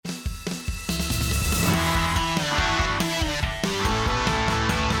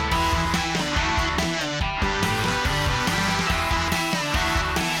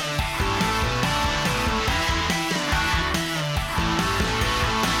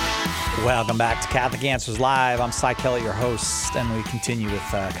Welcome back to Catholic Answers Live. I'm Cy Kelly, your host, and we continue with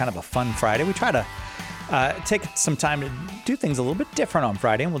kind of a fun Friday. We try to take some time to do things a little bit different on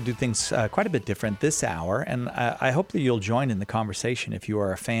Friday, and we'll do things quite a bit different this hour. And I hope that you'll join in the conversation if you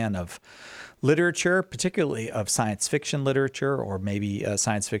are a fan of literature, particularly of science fiction literature, or maybe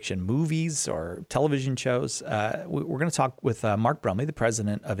science fiction movies or television shows. We're going to talk with Mark Brumley, the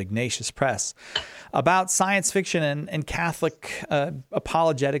president of Ignatius Press, about science fiction and Catholic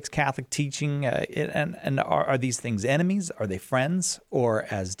apologetics, Catholic teaching. And are these things enemies? Are they friends? Or,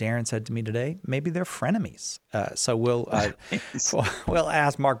 as Darren said to me today, maybe they're frenemies. So we'll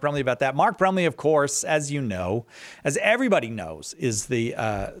ask Mark Brumley about that. Mark Brumley, of course, as you know, as everybody knows, is the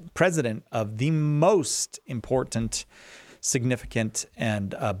president of the most important, significant,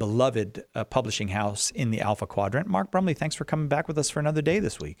 and beloved publishing house in the Alpha Quadrant. Mark Brumley, thanks for coming back with us for another day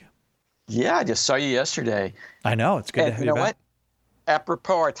this week. Yeah, I just saw you yesterday. I know. It's good to have you back. You know what?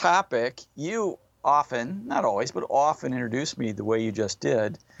 Apropos our topic, you often, not always, but often introduce me the way you just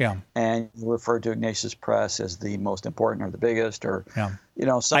did. Yeah. And you refer to Ignatius Press as the most important or the biggest or, some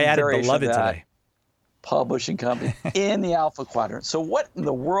I added variation beloved of that. today. Publishing company in the Alpha Quadrant. So what in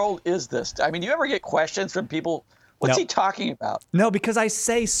the world is this? I mean, you ever get questions from people? What's he talking about? No, because I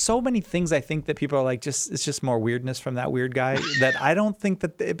say so many things. I think that people are like, it's just more weirdness from that weird guy. That I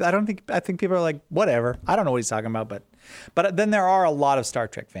think people are like, whatever. I don't know what he's talking about, but then there are a lot of Star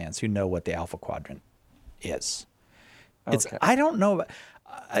Trek fans who know what the Alpha Quadrant is. Okay. I don't know.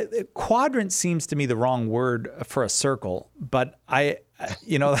 Quadrant seems to me the wrong word for a circle, but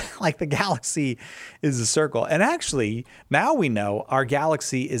like the galaxy is a circle. And actually, now we know our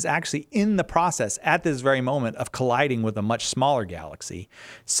galaxy is actually in the process at this very moment of colliding with a much smaller galaxy.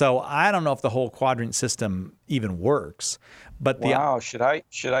 So I don't know if the whole quadrant system even works. But should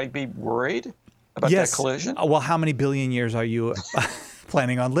I be worried about that collision? Well, how many billion years are you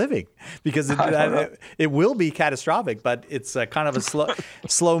planning on living? Because it will be catastrophic, but it's kind of a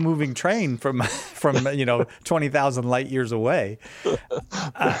slow moving train from 20,000 light years away.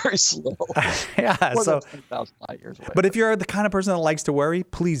 Very slow. Yeah. More so than 20,000 light years away. But if you're the kind of person that likes to worry,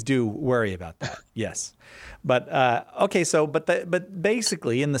 please do worry about that. Yes. But okay. So but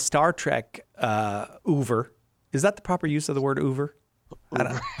basically in the Star Trek Uber, is that the proper use of the word Uber?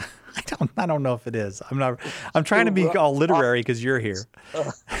 I don't know if it is. I'm trying to be all literary because you're here.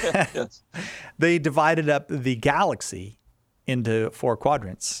 Yes. They divided up the galaxy into 4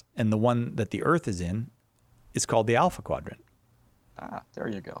 quadrants, and the one that the Earth is in is called the Alpha Quadrant. There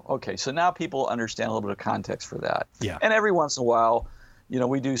you go. Okay, so now people understand a little bit of context for that. Yeah. And every once in a while,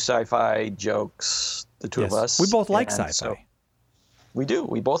 we do sci-fi jokes, the two of us. We both like sci-fi. So we do.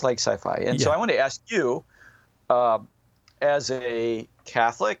 We both like sci-fi. And so I want to ask you, as a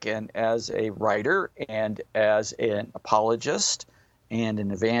Catholic and as a writer and as an apologist and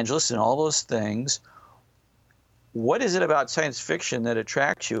an evangelist and all those things, what is it about science fiction that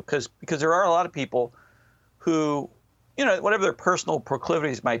attracts you? Because there are a lot of people who, whatever their personal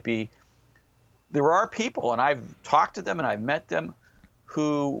proclivities might be, there are people, and I've talked to them and I've met them,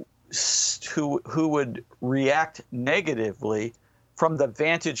 who would react negatively from the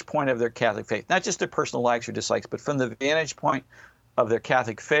vantage point of their Catholic faith, not just their personal likes or dislikes, but from the vantage point of their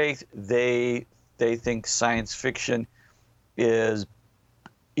Catholic faith. They think science fiction is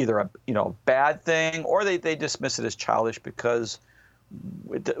either a bad thing, or they dismiss it as childish because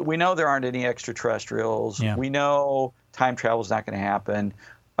we know there aren't any extraterrestrials. Yeah. We know time travel is not going to happen.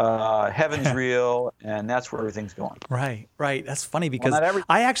 Heaven's real, and that's where everything's going. Right. That's funny because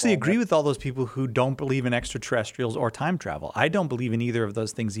I actually agree with all those people who don't believe in extraterrestrials or time travel. I don't believe in either of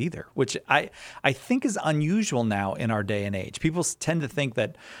those things either, which I think is unusual now in our day and age. People tend to think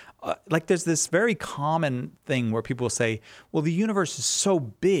that, there's this very common thing where people say, well, the universe is so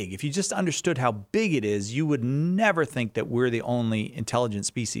big. If you just understood how big it is, you would never think that we're the only intelligent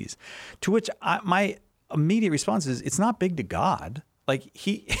species. To which my immediate response is, it's not big to God.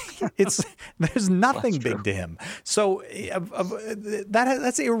 There's nothing big to him. So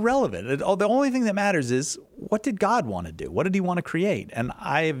that's irrelevant. The only thing that matters is, what did God want to do? What did he want to create? And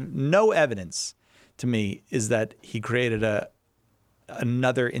I have no evidence to me is that he created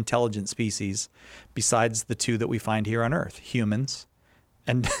another intelligent species besides the 2 that we find here on Earth, humans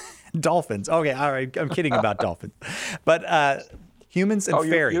and dolphins. Okay, all right. I'm kidding about dolphins. But humans and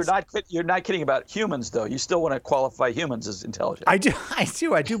fairies. You're not kidding about humans, though. You still want to qualify humans as intelligent. I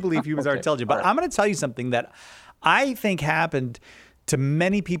do believe humans are intelligent. But I'm going to tell you something that I think happened to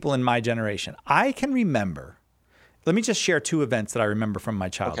many people in my generation. I can remember. Let me just share 2 events that I remember from my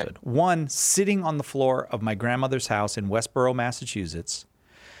childhood. Okay. One, sitting on the floor of my grandmother's house in Westboro, Massachusetts,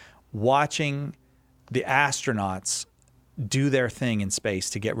 watching the astronauts do their thing in space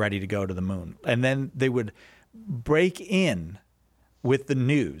to get ready to go to the moon. And then they would break in with the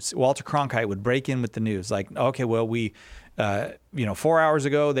news. Walter Cronkite would break in with the news like, okay, well, 4 hours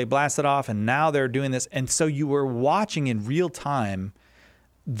ago they blasted off and now they're doing this. And so you were watching in real time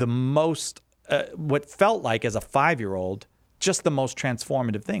the most, what felt like as a 5-year-old, just the most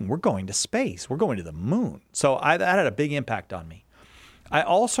transformative thing. We're going to space. We're going to the moon. So that had a big impact on me. I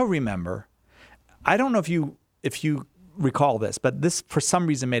also remember, I don't know if you recall this, but this for some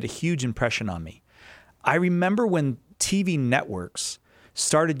reason made a huge impression on me. I remember when TV networks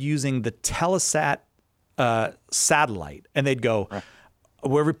started using the Telesat satellite, and they'd go, right,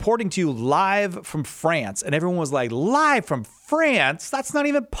 we're reporting to you live from France. And everyone was like, live from France? That's not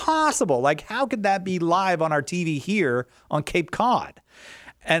even possible. Like, how could that be live on our TV here on Cape Cod?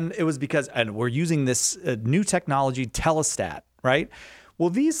 And it was because, and we're using this new technology, Telesat, right? Well,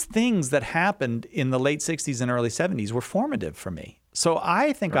 these things that happened in the late 60s and early 70s were formative for me. So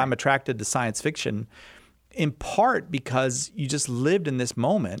I think I'm attracted to science fiction in part because you just lived in this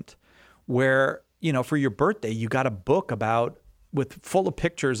moment where, for your birthday, you got a book full of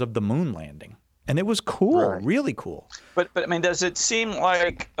pictures of the moon landing. And it was cool, really cool. But I mean, does it seem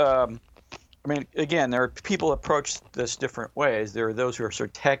like, again, there are people approach this different ways. There are those who are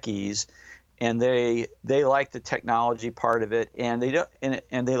sort of techies, and they like the technology part of it, and they don't,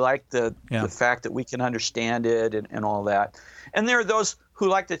 and they like the fact that we can understand it and all that. And there are those who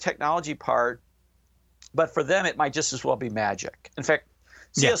like the technology part, but for them it might just as well be magic. In fact,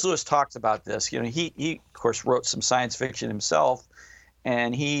 C.S. Lewis talks about this. He of course wrote some science fiction himself,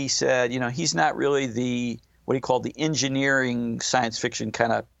 and he said, he's not really what he called the engineering science fiction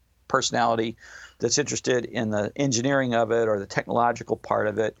kind of personality that's interested in the engineering of it or the technological part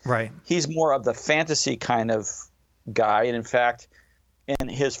of it. Right. He's more of the fantasy kind of guy, and in fact, in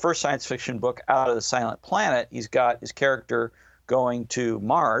his first science fiction book, Out of the Silent Planet, he's got his character going to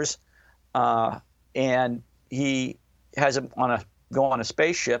Mars, and he has him go on a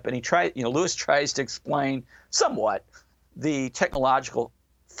spaceship, and Lewis tries to explain somewhat the technological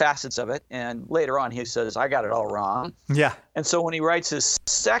facets of it, and later on he says, I got it all wrong. Yeah. And so when he writes his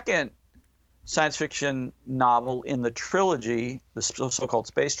second science fiction novel in the trilogy, the so-called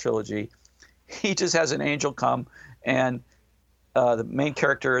space trilogy, he just has an angel come, and the main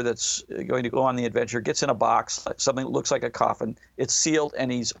character that's going to go on the adventure gets in a box, something that looks like a coffin. It's sealed,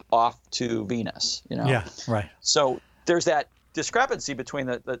 and he's off to Venus. Yeah, right. So there's that discrepancy between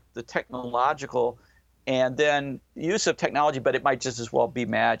the technological and then use of technology, but it might just as well be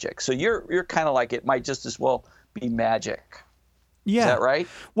magic. So you're kind of like, it might just as well be magic. Yeah. Is that right?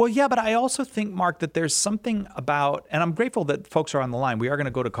 Well, yeah, but I also think, Mark, that there's something about, and I'm grateful that folks are on the line. We are going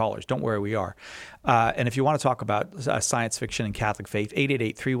to go to callers. Don't worry, we are. And if you want to talk about science fiction and Catholic faith,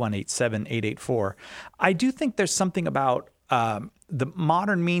 888-318-7884. I do think there's something about the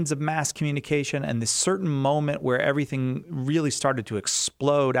modern means of mass communication and this certain moment where everything really started to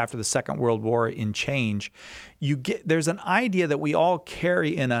explode after the Second World War in change. There's an idea that we all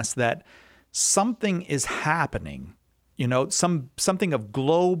carry in us that something is happening. Something of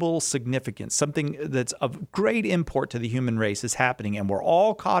global significance, something that's of great import to the human race is happening, and we're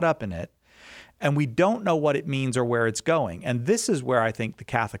all caught up in it, and we don't know what it means or where it's going. And this is where I think the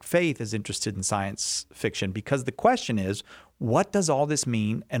Catholic faith is interested in science fiction, because the question is, what does all this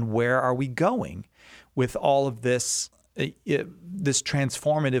mean, and where are we going with all of this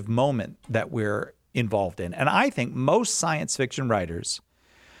transformative moment that we're involved in? And I think most science fiction writers,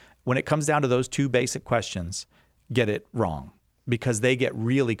 when it comes down to those two basic questions, get it wrong, because they get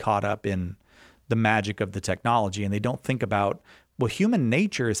really caught up in the magic of the technology, and they don't think about, well, human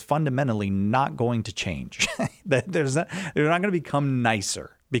nature is fundamentally not going to change. They're not going to become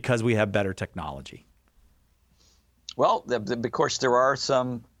nicer because we have better technology. Well, of course, there are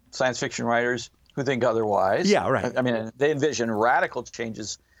some science fiction writers who think otherwise. Yeah, right. I mean, they envision radical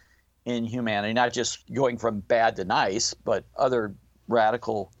changes in humanity, not just going from bad to nice, but other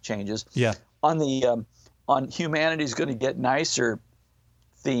radical changes. Yeah. On humanity's going to get nicer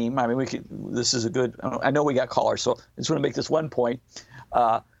theme. I mean, this is a good, I know we got callers, so I just want to make this one point.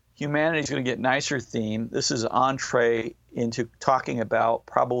 Humanity's going to get nicer theme. This is an entree into talking about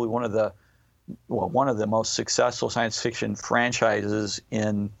probably one of the most successful science fiction franchises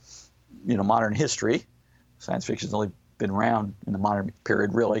in, modern history. Science fiction's only been around in the modern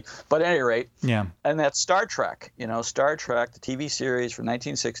period, really. But at any rate, yeah. And that's Star Trek. Star Trek, the TV series from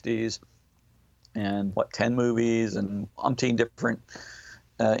 1960s, and 10 movies and umpteen different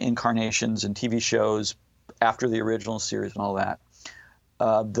incarnations and TV shows after the original series and all that.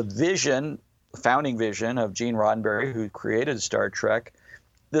 The founding vision of Gene Roddenberry, who created Star Trek,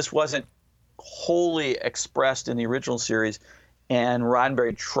 this wasn't wholly expressed in the original series, and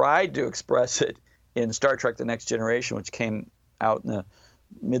Roddenberry tried to express it in Star Trek: The Next Generation, which came out in the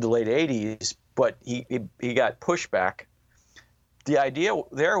mid to late 80s, but he got pushback. The idea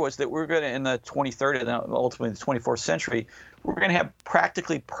there was that we're going to, in the 23rd and ultimately the 24th century, we're going to have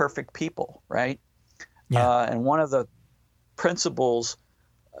practically perfect people, right? Yeah. And one of the principles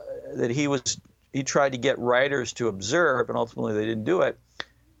that he tried to get writers to observe, and ultimately they didn't do it,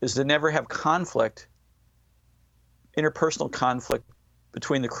 is to never have conflict, interpersonal conflict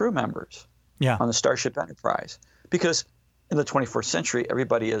between the crew members on the Starship Enterprise. Because in the 21st century,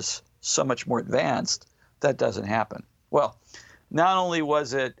 everybody is so much more advanced, that doesn't happen. Well, not only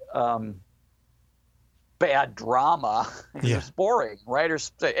was it bad drama, it was boring.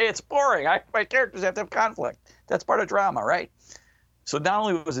 Writers say, hey, it's boring. My characters have to have conflict. That's part of drama, right? So not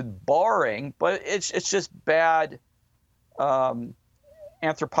only was it boring, but it's just bad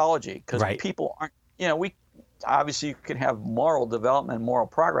anthropology, because people aren't, we obviously you can have moral development, moral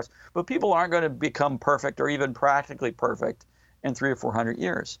progress, but people aren't going to become perfect or even practically perfect in 300 or 400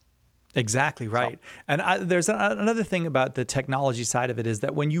 years. Exactly right. And there's another thing about the technology side of it is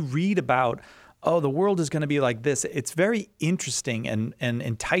that when you read about, the world is going to be like this, it's very interesting and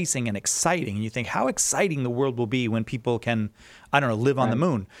enticing and exciting. And you think how exciting the world will be when people can, live on the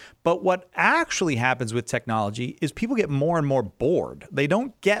moon. But what actually happens with technology is people get more and more bored. They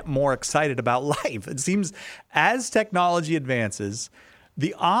don't get more excited about life. It seems as technology advances,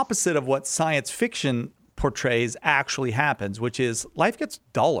 the opposite of what science fiction portrays actually happens, which is life gets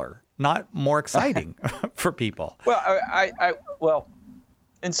duller, not more exciting for people. Well,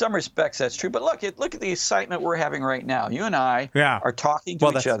 in some respects that's true. But look at the excitement we're having right now. You and I are talking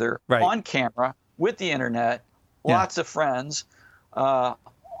to each other on camera with the internet, lots of friends,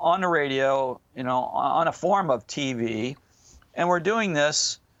 on the radio, on a form of TV, and we're doing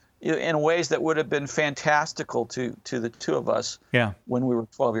this in ways that would have been fantastical to the two of us when we were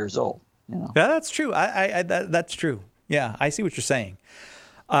 12 years old. Yeah, that's true. That's true. Yeah, I see what you're saying.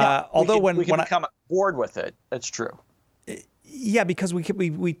 Although we can become bored with it, that's true. Yeah, because we'll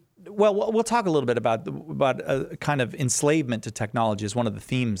talk a little bit about kind of enslavement to technology is one of the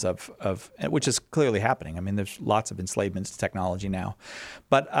themes of which is clearly happening. I mean, there's lots of enslavement to technology now,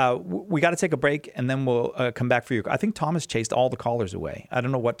 but we got to take a break and then we'll come back for you. I think Thomas chased all the callers away. I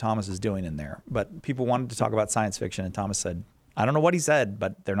don't know what Thomas is doing in there, but people wanted to talk about science fiction, and Thomas said, I don't know what he said,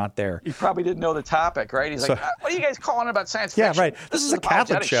 but they're not there. He probably didn't know the topic, right? He's like, what are you guys calling about science fiction? Yeah, right. This is a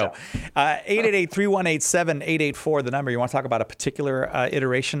Catholic show. 888-318-7884, the number. You want to talk about a particular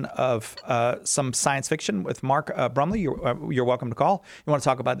iteration of some science fiction with Mark Brumley? You're welcome to call. You want to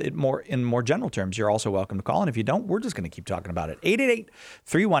talk about it in more general terms, you're also welcome to call. And if you don't, we're just going to keep talking about it.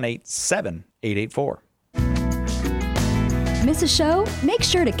 888-318-7884. Miss a show? Make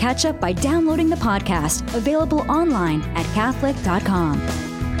sure to catch up by downloading the podcast, available online at Catholic.com.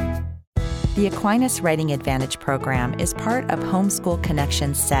 The Aquinas Writing Advantage program is part of Homeschool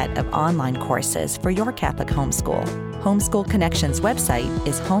Connections' set of online courses for your Catholic homeschool. Homeschool Connections' website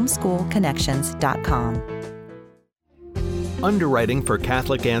is homeschoolconnections.com. Underwriting for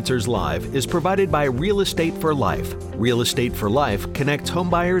Catholic Answers Live is provided by Real Estate for Life. Real Estate for Life connects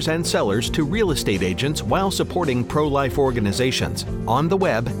homebuyers and sellers to real estate agents while supporting pro-life organizations. On the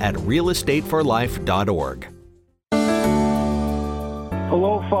web at realestateforlife.org.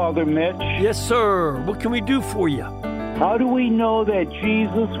 Hello, Father Mitch. Yes, sir. What can we do for you? How do we know that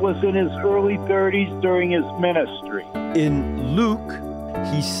Jesus was in his early 30s during his ministry? In Luke,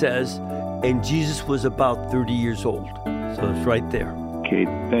 he says, and Jesus was about 30 years old. So it's right there. Okay,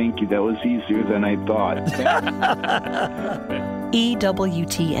 thank you. That was easier than I thought.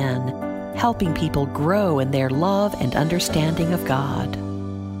 EWTN, helping people grow in their love and understanding of God.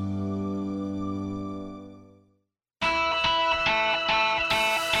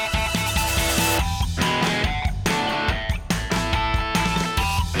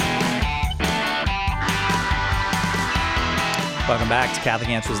 Welcome back to Catholic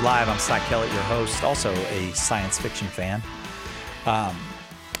Answers Live. I'm Cy Kellett, your host, also a science fiction fan.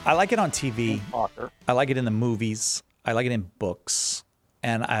 I like it on TV. I like it in the movies. I like it in books.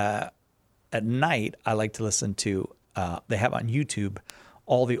 And at night, I like to listen to, they have on YouTube,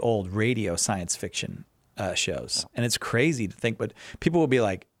 all the old radio science fiction shows. And it's crazy to think, but people will be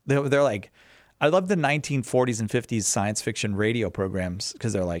like, they're like, I love the 1940s and 50s science fiction radio programs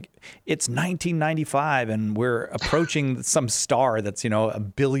because they're like, it's 1995 and we're approaching some star that's, a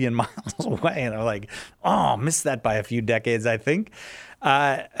billion miles away. And I'm like, missed that by a few decades, I think.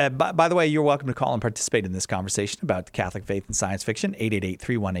 By the way, you're welcome to call and participate in this conversation about the Catholic faith and science fiction,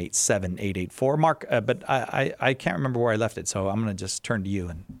 888-318-7884. Mark, but I can't remember where I left it, so I'm going to just turn to you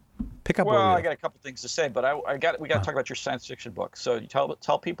and Pick up. Well, I got a couple things to say, but we got to talk about your science fiction book. So you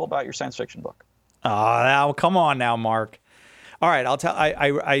tell people about your science fiction book. Oh, now come on now, Mark. All right, I'll tell.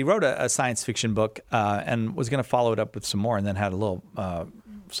 I wrote a science fiction book and was going to follow it up with some more, and then had a little I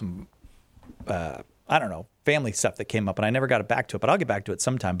don't know, family stuff that came up, and I never got back to it. But I'll get back to it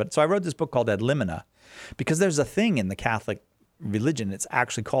sometime. But so I wrote this book called Ad Limina, because there's a thing in the Catholic religion. It's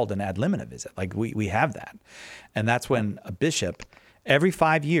actually called an ad limina visit. Like we have that, and that's when a bishop every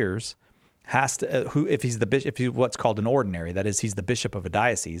 5 years has to if he's the bishop, if he's what's called an ordinary, that is, he's the bishop of a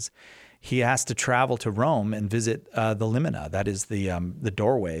diocese. He has to travel to Rome and visit the limina, that is the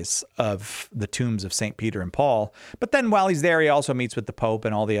doorways of the tombs of St. Peter and Paul. But then while he's there, he also meets with the Pope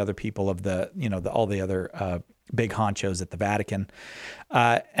and all the other people of all the other big honchos at the Vatican.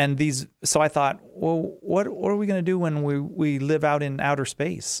 So I thought, well, what are we going to do when we live out in outer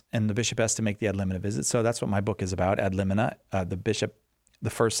space? And the bishop has to make the ad limina visit. So that's what my book is about, Ad Limina. The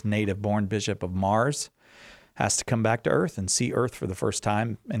first native-born bishop of Mars, has to come back to Earth and see Earth for the first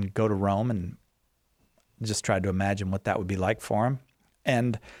time and go to Rome, and just tried to imagine what that would be like for him.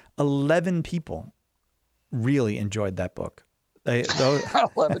 And 11 people really enjoyed that book.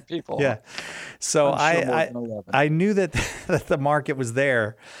 11 people. Yeah. So I knew that the market was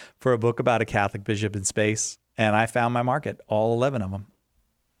there for a book about a Catholic bishop in space, and I found my market, all 11 of them.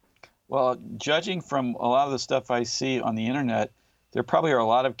 Well, judging from a lot of the stuff I see on the internet, there probably are a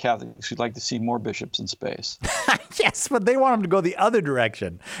lot of Catholics who'd like to see more bishops in space. Yes, but they want them to go the other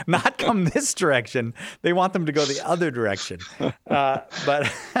direction, not come this direction. They want them to go the other direction. But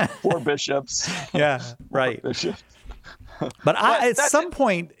Poor bishops. Yeah, right. Bishops. But at some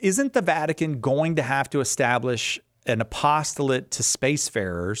point, isn't the Vatican going to have to establish an apostolate to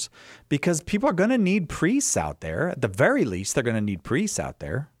spacefarers? Because people are going to need priests out there. At the very least, they're going to need priests out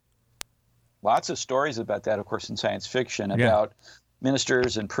there. Lots of stories about that, of course, in science fiction, about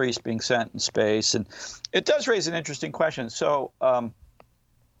ministers and priests being sent in space. And it does raise an interesting question. So,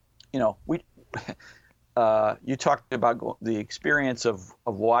 you talked about the experience of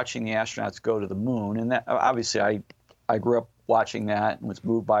watching the astronauts go to the moon. And that, obviously, I grew up watching that and was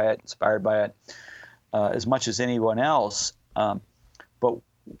moved by it, inspired by it, as much as anyone else. But,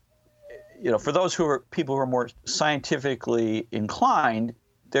 for those people who are more scientifically inclined,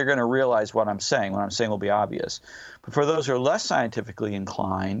 they're going to realize what I'm saying. What I'm saying will be obvious. But for those who are less scientifically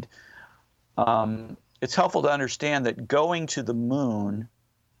inclined, it's helpful to understand that going to the moon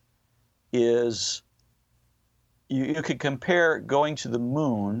is, you could compare going to the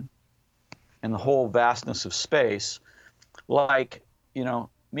moon and the whole vastness of space like,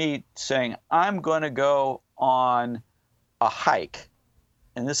 me saying, I'm going to go on a hike.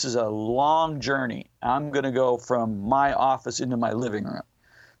 And this is a long journey. I'm going to go from my office into my living room.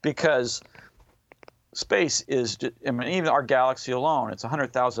 Because space is, even our galaxy alone, it's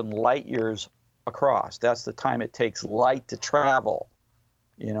 100,000 light years across. That's the time it takes light to travel,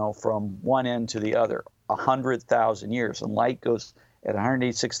 from one end to the other, 100,000 years. And light goes at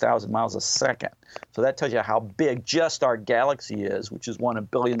 186,000 miles a second. So that tells you how big just our galaxy is, which is one of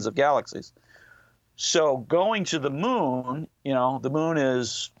billions of galaxies. So going to the moon, the moon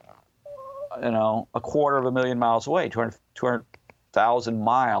is, 250,000 miles away, 200,000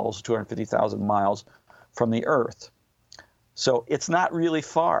 miles, 250,000 miles from the Earth. So it's not really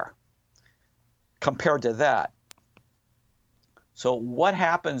far compared to that. So what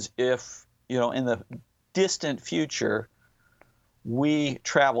happens if, in the distant future, we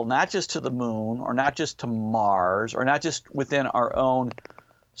travel not just to the moon or not just to Mars or not just within our own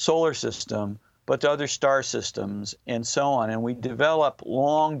solar system, but to other star systems and so on, and we develop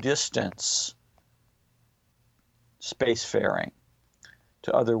long distance spacefaring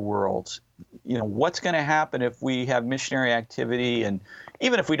to other worlds? What's going to happen if we have missionary activity, and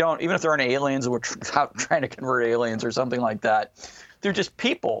even if there aren't aliens and we're trying to convert aliens or something like that, they're just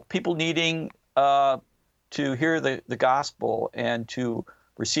people needing to hear the gospel and to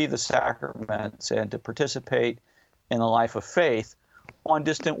receive the sacraments and to participate in the life of faith on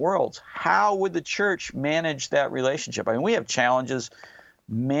distant worlds. How would the church manage that relationship? I mean, we have challenges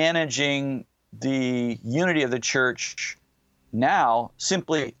managing the unity of the church now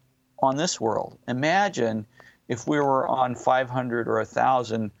simply on this world. Imagine if we were on 500 or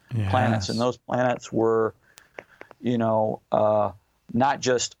 1,000 planets, and those planets were, not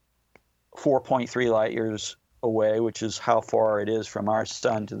just 4.3 light years away, which is how far it is from our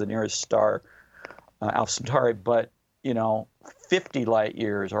sun to the nearest star, Alpha Centauri, but 50 light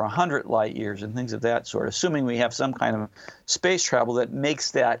years or 100 light years and things of that sort, assuming we have some kind of space travel that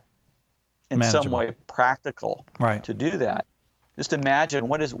makes that in manageable, some way practical to do that. Just imagine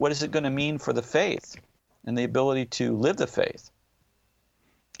what is it going to mean for the faith and the ability to live the faith.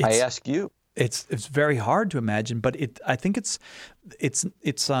 I ask you. It's very hard to imagine, but I think it's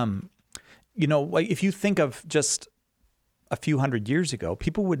like if you think of just a few hundred years ago,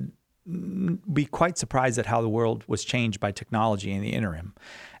 people would be quite surprised at how the world was changed by technology in the interim.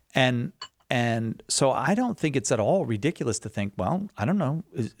 And so I don't think it's at all ridiculous to think, well, I don't know,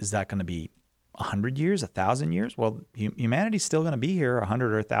 is that going to be 100 years, 1,000 years? Well, humanity's still going to be here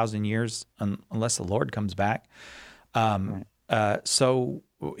 100 or 1,000 years unless the Lord comes back. So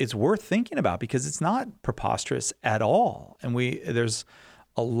it's worth thinking about because it's not preposterous at all. And there's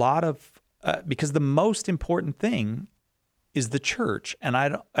a lot of because the most important thing is the church, and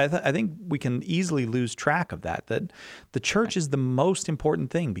I think we can easily lose track of that the church is the most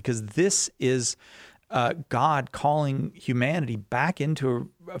important thing because this is God calling humanity back into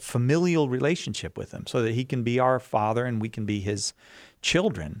a familial relationship with him so that he can be our father and we can be his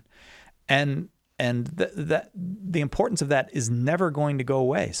children. And the importance of that is never going to go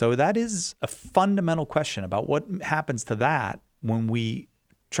away. So that is a fundamental question about what happens to that when we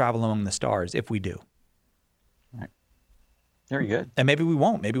travel among the stars, if we do. Right. Very good. And maybe we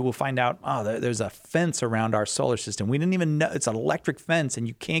won't. Maybe we'll find out, there's a fence around our solar system. We didn't even know. It's an electric fence and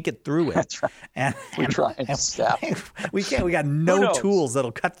you can't get through it. That's right. And we try and stop. We can't. We got no tools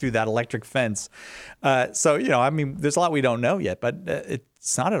that'll cut through that electric fence. So, there's a lot we don't know yet, but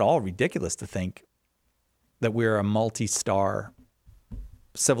it's not at all ridiculous to think that we're a multi-star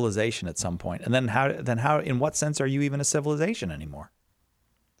civilization at some point. And then how, in what sense are you even a civilization anymore?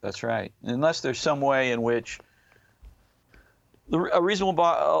 That's right. Unless there's some way in which a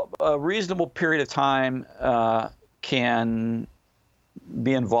reasonable period of time can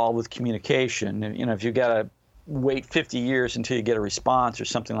be involved with communication. If you've got to wait 50 years until you get a response or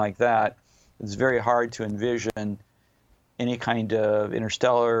something like that, it's very hard to envision any kind of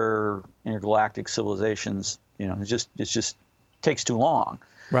interstellar, intergalactic civilizations. It just takes too long.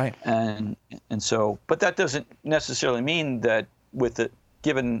 Right. And so, but that doesn't necessarily mean that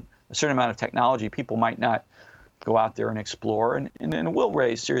given a certain amount of technology, people might not go out there and explore, and it will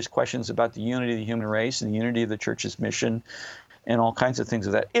raise serious questions about the unity of the human race and the unity of the church's mission and all kinds of things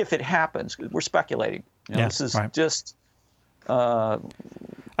of that, if it happens. We're speculating. This is right. Just I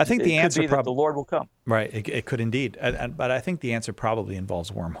think the answer that the Lord will come. Right, it could indeed. But I think the answer probably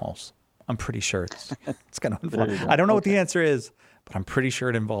involves wormholes. I'm pretty sure it's going to involve. I don't know what the answer is, but I'm pretty sure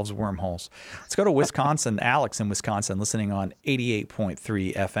it involves wormholes. Let's go to Wisconsin. Alex in Wisconsin, listening on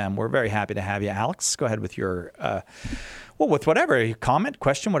 88.3 FM. We're very happy to have you, Alex. Go ahead with your, with whatever comment,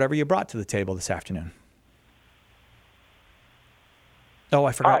 question, whatever you brought to the table this afternoon. Oh,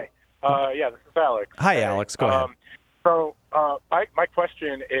 I forgot. Hi. This is Alex. Hi, Alex. Go ahead. So my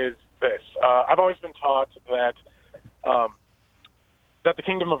question is this. I've always been taught that the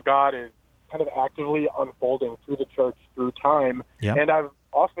kingdom of God is kind of actively unfolding through the church through time. Yep. And I've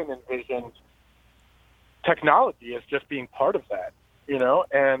often envisioned technology as just being part of that,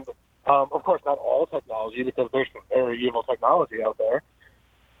 and of course not all technology, because there's some very evil technology out there,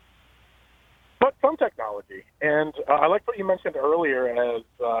 but some technology. And I like what you mentioned earlier as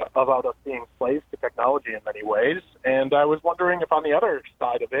about us being slaves to technology in many ways. And I was wondering if on the other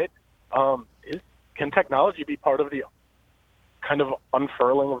side of it, can technology be part of the kind of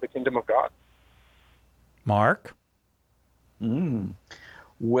unfurling of the kingdom of God? Mark?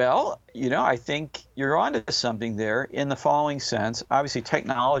 Well, I think you're onto something there in the following sense. Obviously,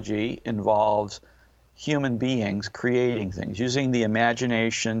 technology involves human beings creating things, using the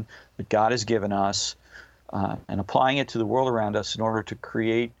imagination that God has given us and applying it to the world around us in order to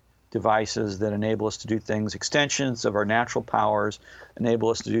create devices that enable us to do things, extensions of our natural powers, enable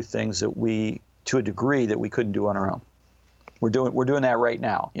us to do things that to a degree that we couldn't do on our own. We're doing that right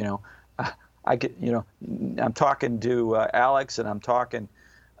now. I'm talking to Alex, and I'm talking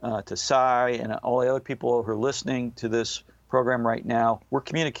to Sci and all the other people who are listening to this program right now. We're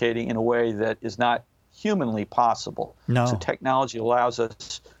communicating in a way that is not humanly possible. No. So technology allows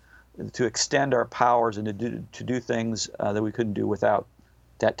us to extend our powers and to do things that we couldn't do without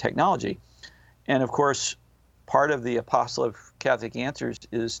that technology. And of course, part of the Apostle of Catholic Answers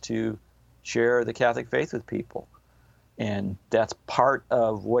is to share the Catholic faith with people. And that's part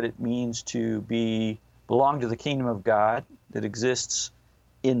of what it means to belong to the kingdom of God that exists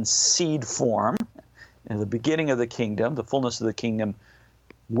in seed form. In the beginning of the kingdom, the fullness of the kingdom,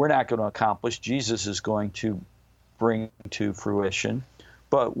 we're not going to accomplish. Jesus is going to bring to fruition.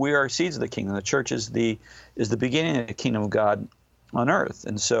 But we are seeds of the kingdom. The church is the beginning of the kingdom of God on earth.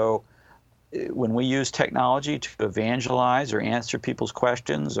 And so when we use technology to evangelize or answer people's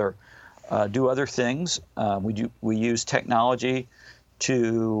questions or do other things, we use technology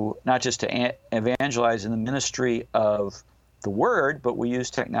to not just to evangelize in the ministry of the Word, but we use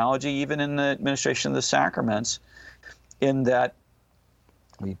technology even in the administration of the sacraments, in that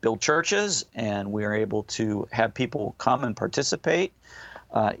we build churches and we are able to have people come and participate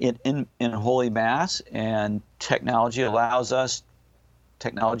in Holy Mass, and technology allows us,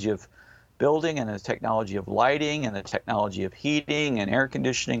 technology of building and the technology of lighting and the technology of heating and air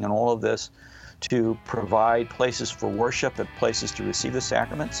conditioning and all of this, to provide places for worship and places to receive the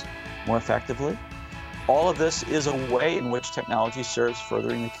sacraments more effectively. All of this is a way in which technology serves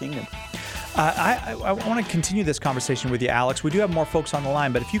furthering the kingdom. I want to continue this conversation with you, Alex. We do have more folks on the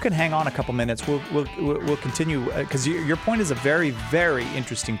line, but if you can hang on a couple minutes, we'll continue, because your point is a very, very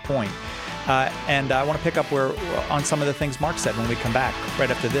interesting point. And I want to pick up on some of the things Mark said when we come back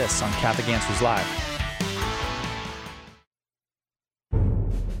right after this on Catholic Answers Live.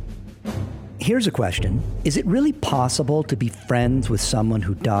 Here's a question. Is it really possible to be friends with someone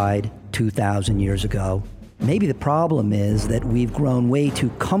who died 2,000 years ago? Maybe the problem is that we've grown way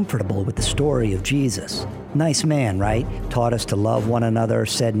too comfortable with the story of Jesus. Nice man, right? Taught us to love one another,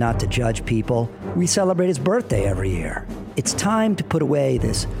 said not to judge people. We celebrate his birthday every year. It's time to put away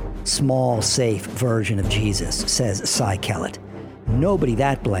this small, safe version of Jesus, says Sci-Fi. Nobody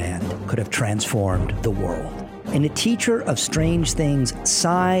that bland could have transformed the world. In A Teacher of Strange Things,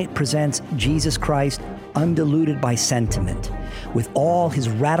 Sci presents Jesus Christ undiluted by sentiment, with all his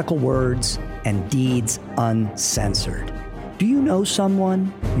radical words and deeds uncensored. Do you know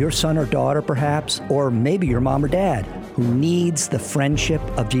someone, your son or daughter perhaps, or maybe your mom or dad, who needs the friendship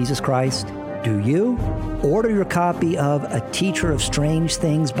of Jesus Christ? Do you? Order your copy of A Teacher of Strange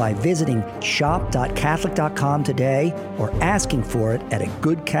Things by visiting shop.catholic.com today or asking for it at a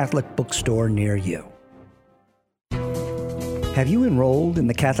good Catholic bookstore near you. Have you enrolled in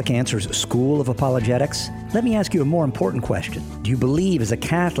the Catholic Answers School of Apologetics? Let me ask you a more important question. Do you believe as a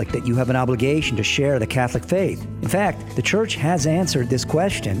Catholic that you have an obligation to share the Catholic faith? In fact, the Church has answered this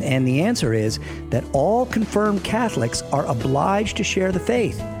question, and the answer is that all confirmed Catholics are obliged to share the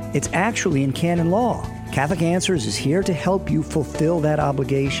faith. It's actually in canon law. Catholic Answers is here to help you fulfill that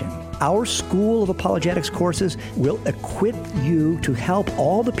obligation. Our School of Apologetics courses will equip you to help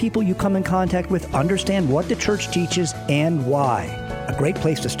all the people you come in contact with understand what the Church teaches and why. A great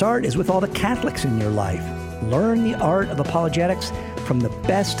place to start is with all the Catholics in your life. Learn the art of apologetics from the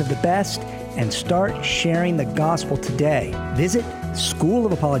best of the best and start sharing the gospel today. Visit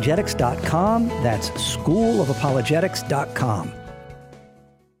schoolofapologetics.com. That's schoolofapologetics.com.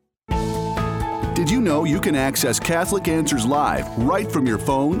 Did you know you can access Catholic Answers Live right from your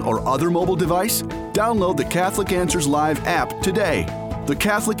phone or other mobile device? Download the Catholic Answers Live app today. The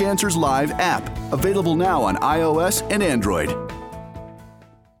Catholic Answers Live app, available now on iOS and Android.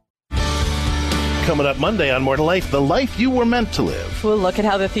 Coming up Monday on More to Life, the life you were meant to live. We'll look at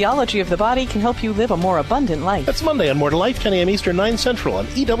how the theology of the body can help you live a more abundant life. That's Monday on More to Life, 10 a.m. Eastern, 9 Central on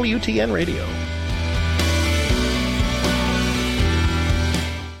EWTN Radio.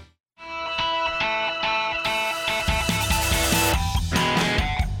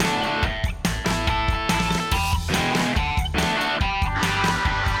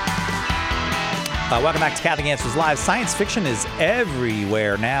 Welcome back to Catholic Answers Live. Science fiction is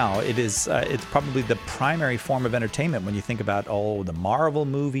everywhere now. It's probably the primary form of entertainment when you think about the Marvel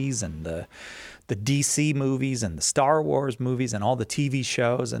movies and the DC movies and the Star Wars movies and all the TV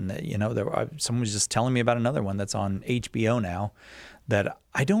shows. And someone was just telling me about another one that's on HBO now that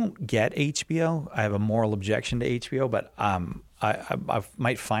I don't get HBO. I have a moral objection to HBO, but I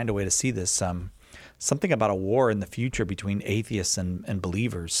might find a way to see this. Something about a war in the future between atheists and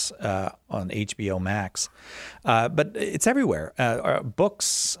believers on HBO Max. But it's everywhere.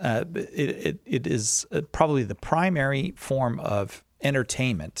 Books, it is probably the primary form of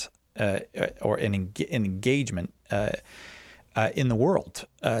entertainment or an engagement in the world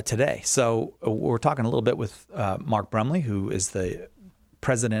today. So we're talking a little bit with Mark Brumley, who is the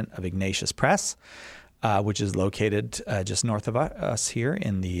president of Ignatius Press, which is located just north of us here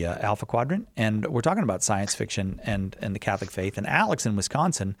in the Alpha Quadrant. And we're talking about science fiction and the Catholic faith. And Alex in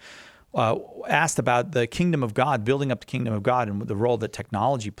Wisconsin asked about the kingdom of God, building up the kingdom of God and the role that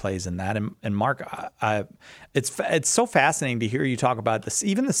technology plays in that. And Mark, it's so fascinating to hear you talk about this.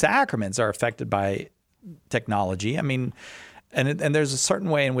 Even the sacraments are affected by technology. I mean, and there's a certain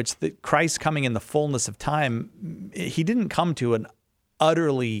way in which Christ coming in the fullness of time, he didn't come to an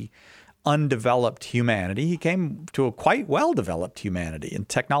utterly undeveloped humanity. He came to a quite well-developed humanity, and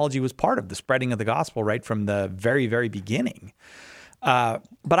technology was part of the spreading of the gospel right from the very, very beginning. But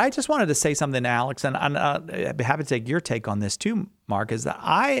I just wanted to say something, Alex, and I'd be happy to take your take on this too, Mark, is that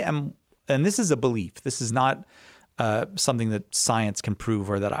I am, and this is a belief, this is not something that science can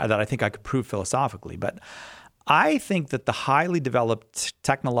prove or that I think I could prove philosophically, but I think that the highly developed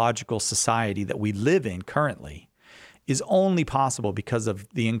technological society that we live in currently is only possible because of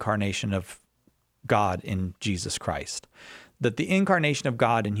the incarnation of God in Jesus Christ. That the incarnation of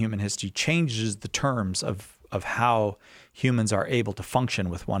God in human history changes the terms of how humans are able to function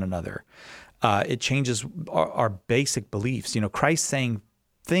with one another. It changes our basic beliefs. Christ saying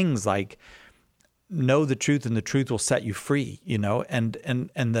things like, know the truth and the truth will set you free, and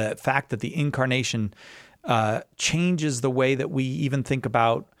the fact that the incarnation changes the way that we even think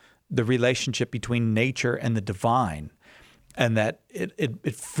about the relationship between nature and the divine, and that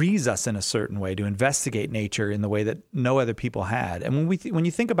it frees us in a certain way to investigate nature in the way that no other people had. And when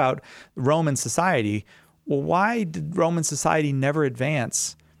you think about Roman society, well, why did Roman society never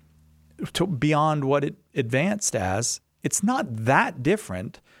advance beyond what it advanced as? It's not that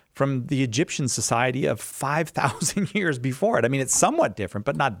different from the Egyptian society of 5,000 years before it. I mean, it's somewhat different,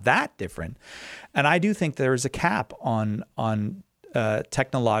 but not that different. And I do think there is a cap on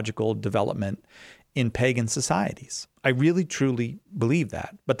technological development in pagan societies. I really, truly believe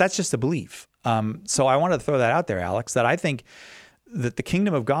that. But that's just a belief. So I want to throw that out there, Alex, that I think that the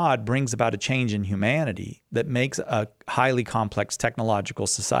kingdom of God brings about a change in humanity that makes a highly complex technological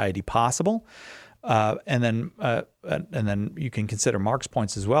society possible. And then you can consider Mark's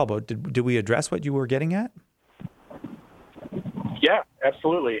points as well. But did we address what you were getting at? Yeah,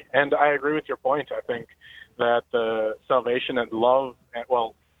 absolutely. And I agree with your point. I think that the salvation and love,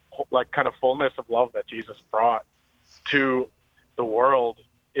 kind of fullness of love that Jesus brought to the world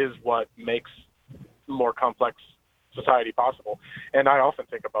is what makes more complex society possible. And I often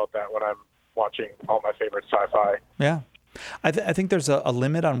think about that when I'm watching all my favorite sci-fi. Yeah. I think there's a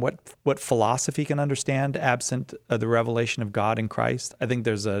limit on what philosophy can understand absent the revelation of God in Christ. I think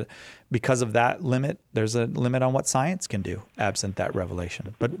because of that limit, there's a limit on what science can do absent that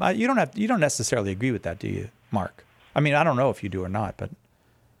revelation. But you don't necessarily agree with that, do you, Mark? I mean, I don't know if you do or not, but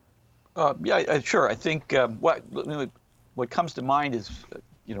sure. I think what comes to mind is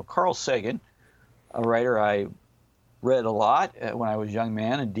Carl Sagan, a writer I read a lot when I was a young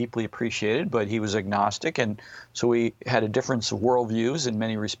man and deeply appreciated, but he was agnostic, and so we had a difference of worldviews in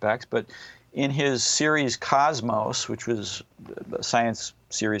many respects. But in his series Cosmos, which was a science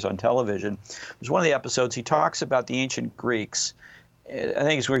series on television, there's one of the episodes he talks about the ancient Greeks. I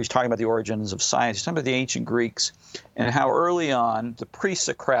think it's where he's talking about the origins of science. He's talking about the ancient Greeks and how early on the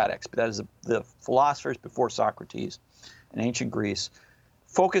pre-Socratics, but that is the philosophers before Socrates in ancient Greece,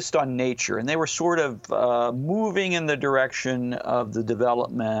 focused on nature, and they were sort of moving in the direction of the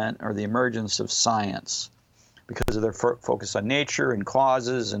development or the emergence of science because of their focus on nature and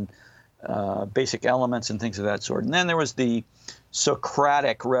causes and basic elements and things of that sort. And then there was the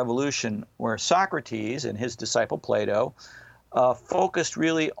Socratic revolution where Socrates and his disciple Plato focused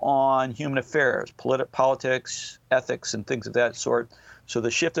really on human affairs, politics, ethics, and things of that sort. So the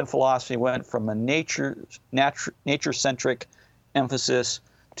shift in philosophy went from a nature-centric emphasis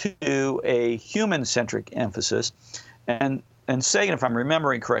to a human-centric emphasis, and Sagan, if I'm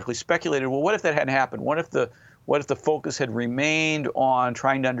remembering correctly, speculated, well, what if that hadn't happened? What if the focus had remained on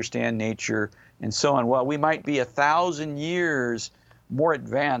trying to understand nature and so on? Well, we might be 1,000 years more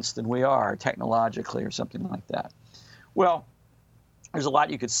advanced than we are technologically, or something like that. Well, there's a lot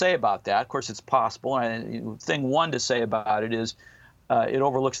you could say about that. Of course, it's possible. And thing one to say about it is it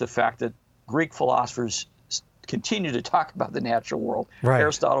overlooks the fact that Greek philosophers continue to talk about the natural world. Right.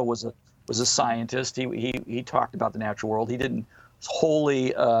 Aristotle was a scientist. He talked about the natural world. He didn't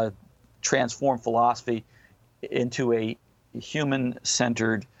wholly transform philosophy into a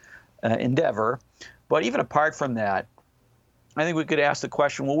human-centered endeavor. But even apart from that, I think we could ask the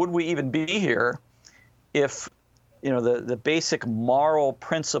question, well, would we even be here if the basic moral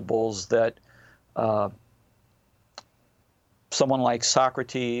principles that someone like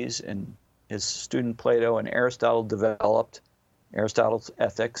Socrates and his student Plato and Aristotle developed, Aristotle's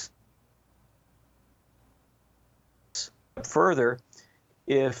ethics. Further,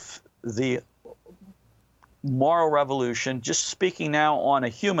 if the moral revolution, just speaking now on a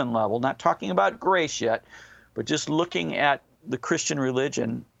human level, not talking about grace yet, but just looking at the Christian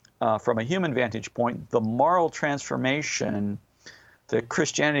religion from a human vantage point, the moral transformation that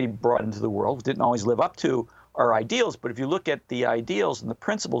Christianity brought into the world didn't always live up to our ideals, but if you look at the ideals and the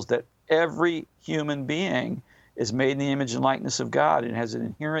principles that every human being is made in the image and likeness of God and has an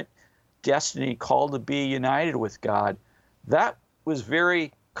inherent destiny called to be united with God, that was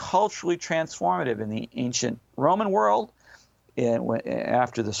very culturally transformative in the ancient Roman world, and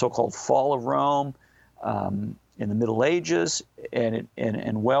after the so-called fall of Rome, in the Middle Ages,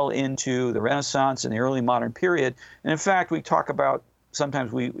 and well into the Renaissance and the early modern period. And in fact,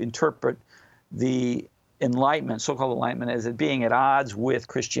 sometimes we interpret the Enlightenment, so-called Enlightenment, as it being at odds with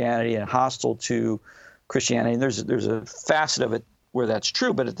Christianity and hostile to Christianity. And there's a facet of it where that's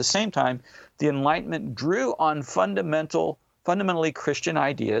true, but at the same time, the Enlightenment drew on fundamentally Christian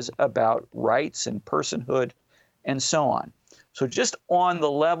ideas about rights and personhood and so on. So just on the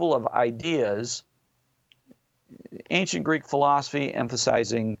level of ideas, ancient Greek philosophy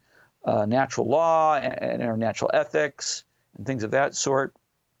emphasizing natural law and our natural ethics and things of that sort,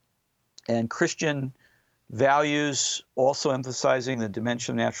 and Christian values also emphasizing the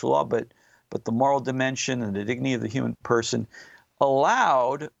dimension of natural law, but the moral dimension and the dignity of the human person,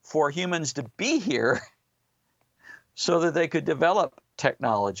 allowed for humans to be here so that they could develop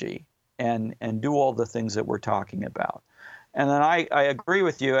technology and do all the things that we're talking about. And then I agree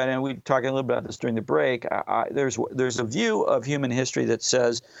with you, and we were talking a little bit about this during the break. There's a view of human history that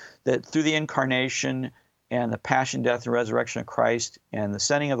says that through the incarnation and the passion, death, and resurrection of Christ and the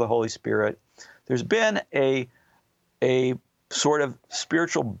sending of the Holy Spirit, there's been a sort of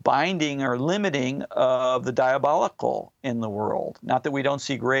spiritual binding or limiting of the diabolical in the world. Not that we don't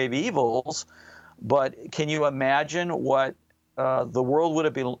see grave evils, but can you imagine what the world would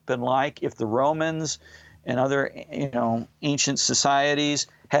have been like if the Romans and other ancient societies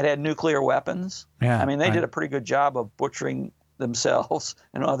had nuclear weapons? Yeah, I mean, they did a pretty good job of butchering themselves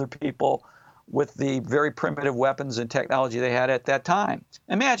and other people with the very primitive weapons and technology they had at that time.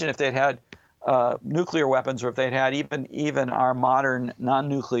 Imagine if they'd had nuclear weapons, or if they'd had even our modern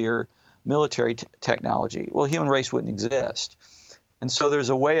non-nuclear military technology. Well, the human race wouldn't exist. And so there's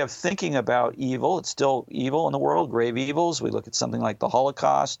a way of thinking about evil. It's still evil in the world, grave evils. We look at something like the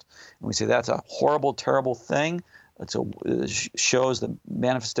Holocaust, and we say that's a horrible, terrible thing. It shows the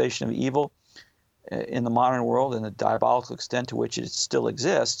manifestation of evil in the modern world and the diabolical extent to which it still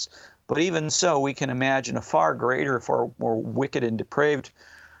exists. But even so, we can imagine a far greater, far more wicked and depraved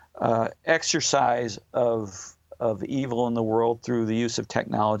exercise of evil in the world through the use of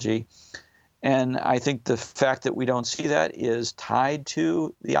technology. And I think the fact that we don't see that is tied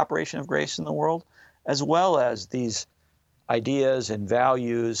to the operation of grace in the world, as well as these ideas and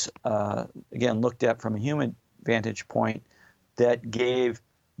values, again, looked at from a human vantage point, that gave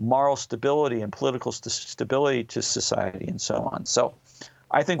moral stability and political stability to society and so on. So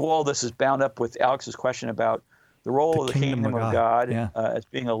I think all this is bound up with Alex's question about the role of the kingdom of God as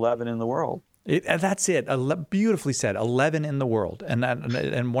being a leaven in the world. That's it. Beautifully said. 11 in the world,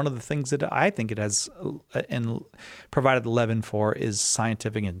 and one of the things that I think it has provided the leaven for is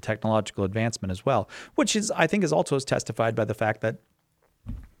scientific and technological advancement as well, which is, I think, is also testified by the fact that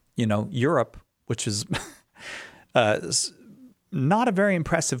Europe, which is not a very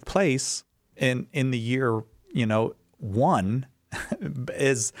impressive place in the year one,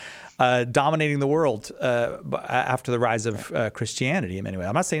 is dominating the world after the rise of Christianity in many ways.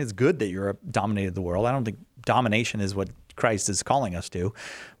 I'm not saying it's good that Europe dominated the world. I don't think domination is what Christ is calling us to,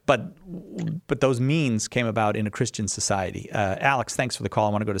 but those means came about in a Christian society. Alex, thanks for the call.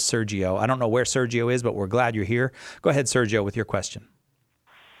 I want to go to Sergio. I don't know where Sergio is, but we're glad you're here. Go ahead, Sergio, with your question.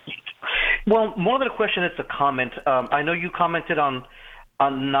 Well, more than a question, it's a comment. I know you commented on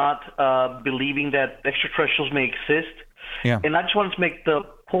not believing that extraterrestrials may exist. Yeah. And I just wanted to make the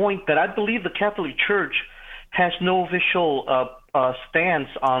point that I believe the Catholic Church has no official stance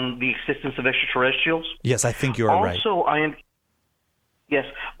on the existence of extraterrestrials. Yes, I think you're right. Also,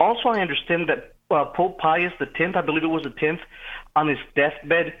 I understand that Pope Pius X, I believe it was the 10th, on his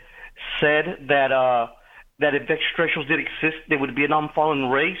deathbed, said that if extraterrestrials did exist, they would be a non-fallen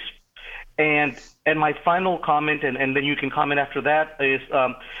race. And my final comment, and then you can comment after that, is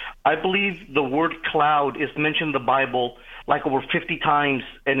I believe the word cloud is mentioned in the Bible like over 50 times,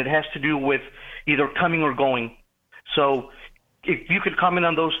 and it has to do with either coming or going. So if you could comment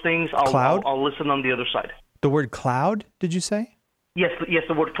on those things, I'll listen on the other side. The word cloud, did you say? Yes,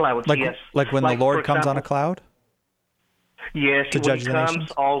 the word cloud, yes. Like when the Lord comes on a cloud? Yes, to judge the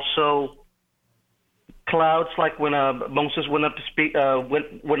nations? Also clouds, like when Moses went up to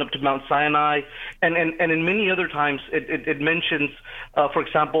went up to Mount Sinai, and in many other times it mentions, for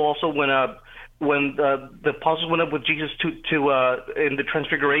example, also when the apostles went up with Jesus to in the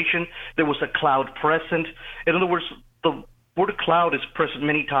Transfiguration, there was a cloud present. In other words, the word cloud is present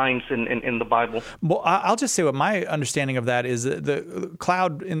many times in the Bible. Well, I'll just say what my understanding of that is: the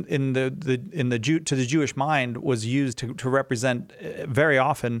cloud to the Jewish mind was used to represent very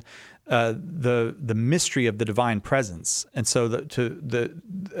often the mystery of the divine presence, and so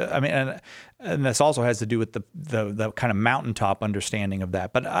and this also has to do with the kind of mountaintop understanding of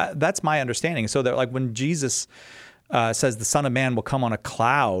that. But that's my understanding. So that, like, when Jesus says the Son of Man will come on a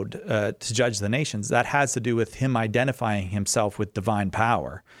cloud to judge the nations, that has to do with him identifying himself with divine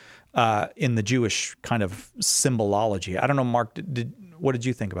power. in the Jewish kind of symbology. I don't know, Mark, what did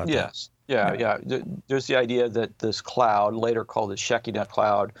you think about that? Yes. Yeah. There's the idea that this cloud, later called the Shekinah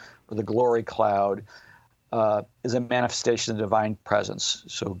cloud or the glory cloud, is a manifestation of the divine presence.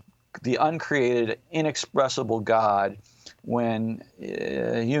 So the uncreated, inexpressible God, when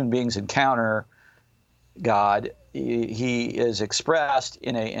human beings encounter God, he is expressed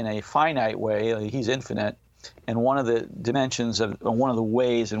in a finite way. He's infinite, and one of the dimensions of one of the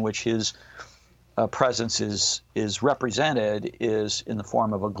ways in which his presence is represented is in the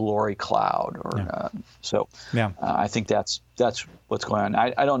form of a glory cloud. I think that's what's going on.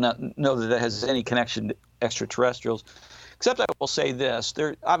 I don't know that has any connection to extraterrestrials, except I will say this: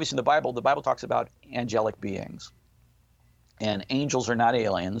 obviously in the Bible talks about angelic beings, and angels are not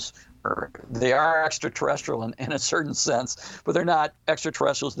aliens. They are extraterrestrial in a certain sense, but they're not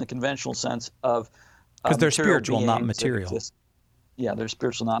extraterrestrials in the conventional sense of because they're spiritual, not material. Yeah, they're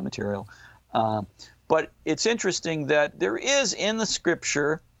spiritual, not material. But it's interesting that there is in the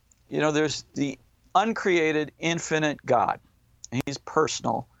Scripture, there's the uncreated, infinite God. He's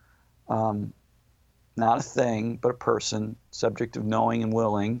personal, not a thing, but a person, subject of knowing and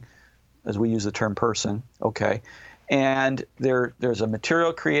willing, as we use the term person. Okay. And there's a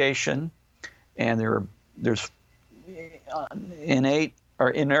material creation, and there's innate or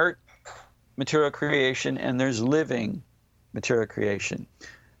inert material creation, and there's living material creation.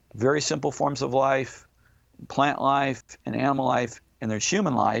 Very simple forms of life, plant life and animal life, and there's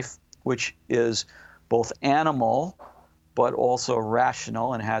human life, which is both animal but also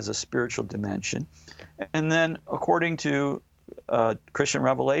rational and has a spiritual dimension. And then according to Christian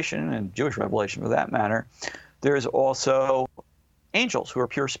revelation and Jewish revelation for that matter, there's also angels who are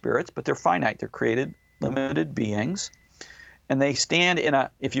pure spirits, but they're finite. They're created, limited beings. And they stand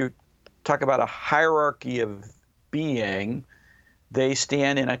if you talk about a hierarchy of being, they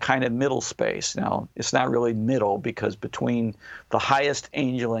stand in a kind of middle space. Now, it's not really middle because between the highest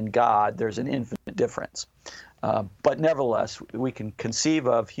angel and God, there's an infinite difference. But nevertheless, we can conceive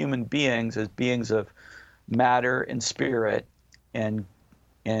of human beings as beings of matter and spirit, and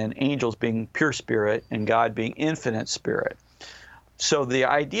angels being pure spirit and God being infinite spirit. So the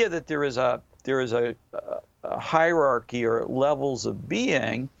idea that there is a hierarchy or levels of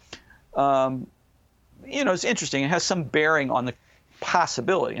being, it's interesting. It has some bearing on the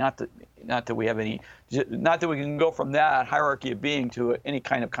possibility. Not that we can go from that hierarchy of being to any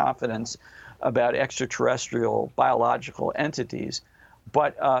kind of confidence about extraterrestrial biological entities,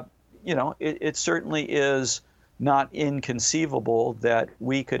 but it certainly is not inconceivable that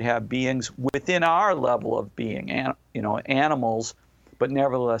we could have beings within our level of being, animals, but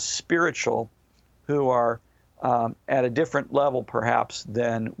nevertheless spiritual, who are at a different level perhaps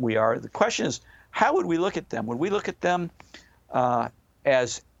than we are. The question is, how would we look at them? Would we look at them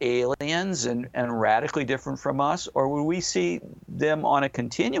as aliens and radically different from us, or would we see them on a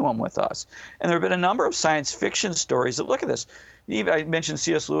continuum with us? And there have been a number of science fiction stories that look at this. I mentioned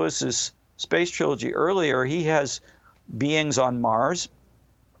C.S. Lewis's space trilogy earlier. He has beings on Mars.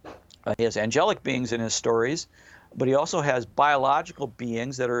 He has angelic beings in his stories, but he also has biological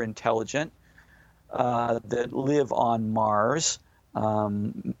beings that are intelligent, that live on Mars,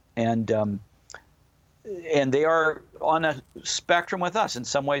 and they are on a spectrum with us. In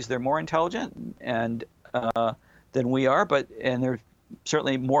some ways, they're more intelligent than we are, and they're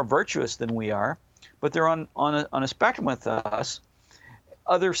certainly more virtuous than we are. But they're on a spectrum with us.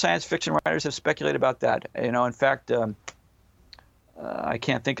 Other science fiction writers have speculated about that. In fact, I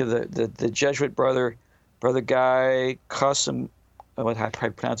can't think of the Jesuit brother Guy Cusum. I probably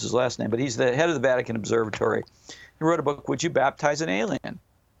pronounce his last name, but he's the head of the Vatican Observatory. He wrote a book, "Would You Baptize an Alien?"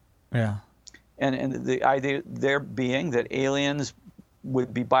 Yeah. And the idea there being that aliens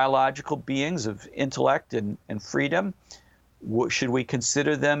would be biological beings of intellect and freedom. Should we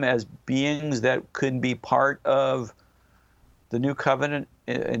consider them as beings that could be part of the new covenant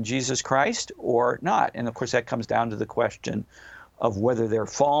in Jesus Christ or not? And of course, that comes down to the question of whether they're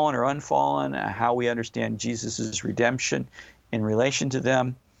fallen or unfallen, how we understand Jesus' redemption in relation to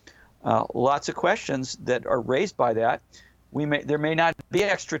them. Lots of questions that are raised by that. There may not be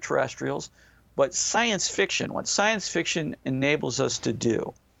extraterrestrials, but science fiction, what science fiction enables us to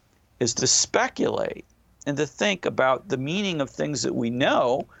do is to speculate and to think about the meaning of things that we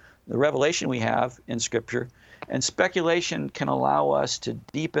know, the revelation we have in Scripture, and speculation can allow us to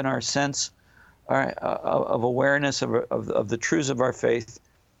deepen our sense of awareness of the truths of our faith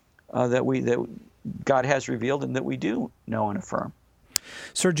that God has revealed and that we do know and affirm.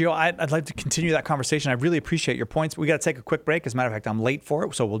 Sergio, I'd like to continue that conversation. I really appreciate your points. We got to take a quick break. As a matter of fact, I'm late for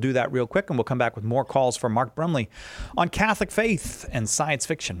it, so we'll do that real quick, and we'll come back with more calls from Mark Brumley on Catholic faith and science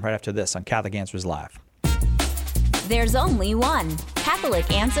fiction right after this on Catholic Answers Live. There's only one Catholic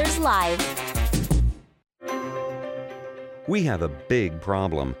Answers Live. We have a big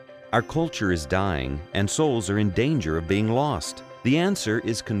problem. Our culture is dying, and souls are in danger of being lost. The answer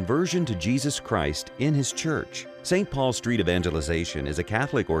is conversion to Jesus Christ in His church. St. Paul Street Evangelization is a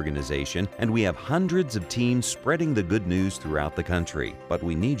Catholic organization, and we have hundreds of teams spreading the good news throughout the country. But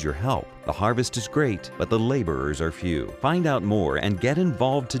we need your help. The harvest is great, but the laborers are few. Find out more and get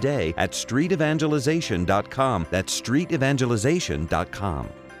involved today at streetevangelization.com. That's streetevangelization.com.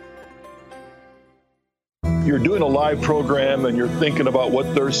 You're doing a live program and you're thinking about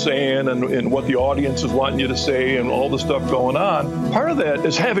what they're saying and what the audience is wanting you to say and all the stuff going on. Part of that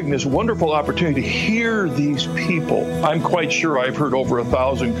is having this wonderful opportunity to hear these people. I'm quite sure I've heard over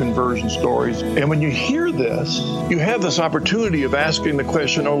 1,000 conversion stories. And when you hear this, you have this opportunity of asking the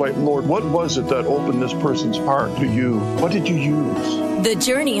question, oh, like, Lord, what was it that opened this person's heart to you? What did you use? The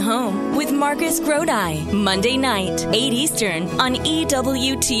Journey Home with Marcus Grodi, Monday night, 8 Eastern on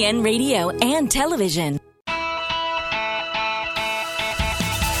EWTN Radio and Television.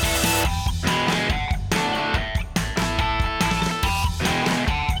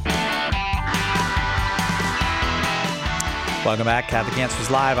 Welcome back, Catholic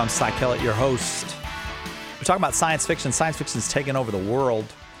Answers Live. I'm Cy Kellett, your host. We're talking about science fiction. Science fiction's taken over the world.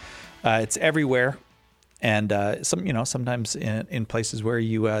 It's everywhere, and sometimes in places where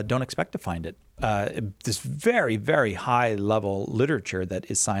you don't expect to find it. This very, very high-level literature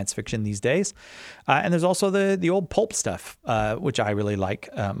that is science fiction these days. And there's also the old pulp stuff, which I really like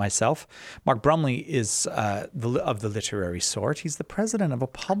myself. Mark Brumley is of the literary sort. He's the president of a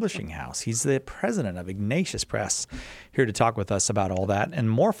publishing house. He's the president of Ignatius Press, here to talk with us about all that. And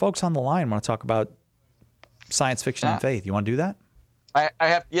more folks on the line want to talk about science fiction and faith. You want to do that?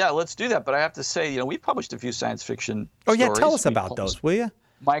 Let's do that. But I have to say, we've published a few science fiction stories. Oh, yeah, tell us about those, will you?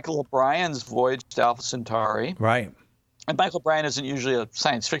 Michael O'Brien's Voyage to Alpha Centauri. Right. And Michael O'Brien isn't usually a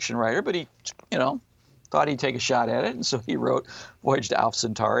science fiction writer, but he, thought he'd take a shot at it. And so he wrote Voyage to Alpha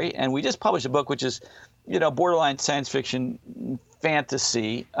Centauri. And we just published a book which is, borderline science fiction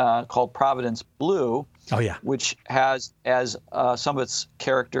fantasy called Providence Blue. Oh, yeah. Which has as some of its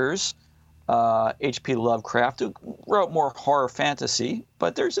characters H.P. Lovecraft, who wrote more horror fantasy,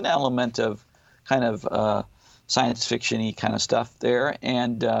 but there's an element of kind of science fiction-y kind of stuff there,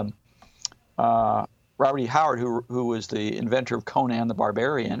 and Robert E. Howard, who was the inventor of Conan the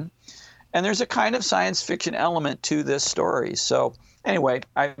Barbarian, and there's a kind of science fiction element to this story. So anyway,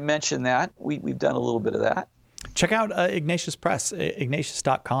 I mentioned that. We've done a little bit of that. Check out Ignatius Press.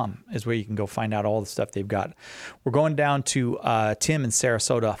 Ignatius.com is where you can go find out all the stuff they've got. We're going down to Tim in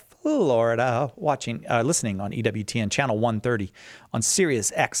Sarasota, Florida, listening on EWTN Channel 130 on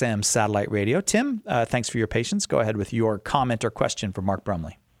Sirius XM satellite radio. Tim, thanks for your patience. Go ahead with your comment or question for Mark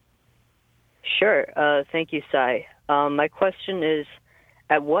Brumley. Sure. Thank you, Cy. My question is,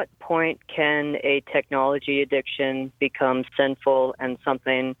 at what point can a technology addiction become sinful and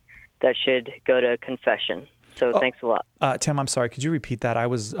something that should go to confession? So thanks a lot. Tim, I'm sorry. Could you repeat that? I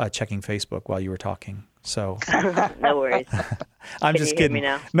was checking Facebook while you were talking. So no worries. I'm just kidding.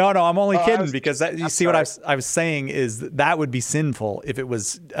 Hear me now? No, I'm only kidding because what I was saying is that would be sinful if it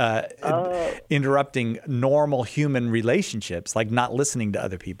was interrupting normal human relationships, like not listening to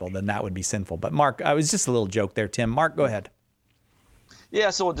other people. Then that would be sinful. But Mark, I was just a little joke there. Tim, Mark, go ahead.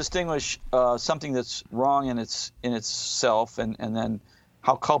 Yeah, so we'll distinguish something that's wrong in itself, and then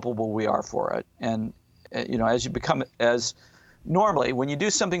how culpable we are for it. And as normally when you do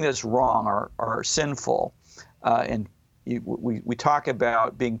something that's wrong or sinful, we talk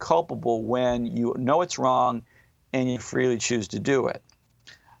about being culpable when you know it's wrong and you freely choose to do it.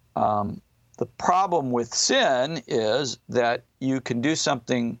 The problem with sin is that you can do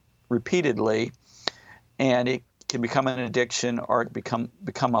something repeatedly and it can become an addiction or it become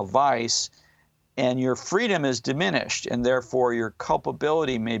a vice, and your freedom is diminished, and therefore your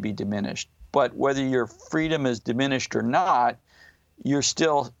culpability may be diminished. But whether your freedom is diminished or not, you're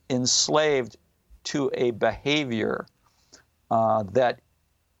still enslaved to a behavior that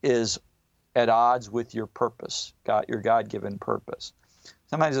is at odds with your purpose, your God-given purpose.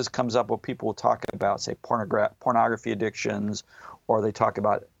 Sometimes this comes up when people will talk about, say, pornography addictions, or they talk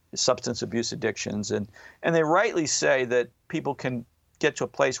about substance abuse addictions, and they rightly say that people can get to a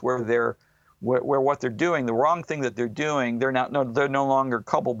place where where what they're doing, the wrong thing that they're doing, they're no longer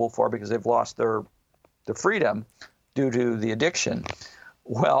culpable for because they've lost their freedom due to the addiction.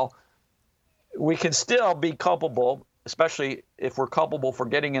 Well, we can still be culpable especially if we're culpable for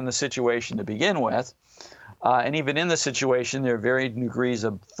getting in the situation to begin with. And even in the situation, there are varying degrees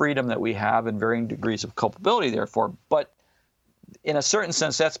of freedom that we have and varying degrees of culpability, therefore. But in a certain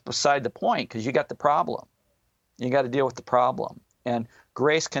sense, that's beside the point, because you got the problem. You got to deal with the problem. And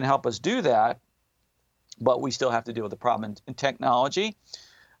grace can help us do that, but we still have to deal with the problem. In technology,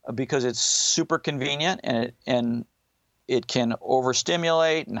 because it's super convenient and it can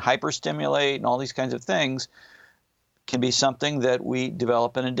overstimulate and hyperstimulate and all these kinds of things, can be something that we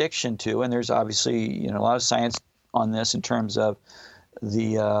develop an addiction to. And there's obviously a lot of science on this in terms of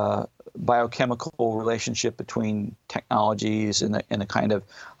the biochemical relationship between technologies and the kind of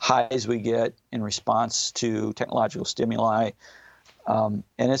highs we get in response to technological stimuli. And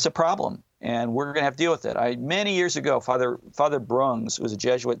it's a problem, and we're going to have to deal with it. Many years ago, Father Brungs, who was a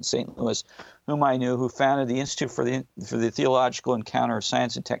Jesuit in St. Louis, whom I knew, who founded the Institute for the Theological Encounter of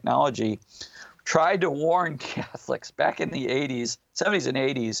Science and Technology, tried to warn Catholics back in the 70s and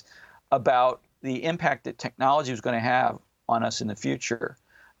 80s, about the impact that technology was going to have on us in the future.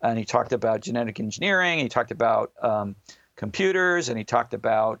 And he talked about genetic engineering, he talked about computers, and he talked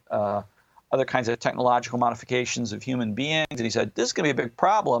about other kinds of technological modifications of human beings. And he said, this is going to be a big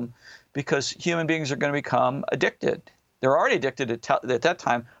problem because human beings are going to become addicted. They're already addicted at that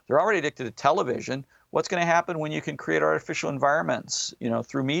time. They're already addicted to television. What's going to happen when you can create artificial environments,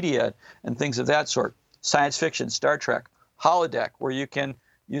 through media and things of that sort? Science fiction, Star Trek, holodeck, where you can,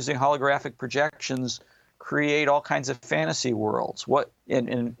 using holographic projections, create all kinds of fantasy worlds.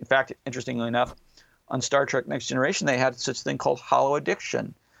 In fact, interestingly enough, on Star Trek Next Generation, they had such a thing called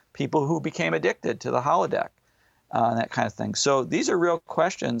holo-addiction, people who became addicted to the holodeck, and that kind of thing. So these are real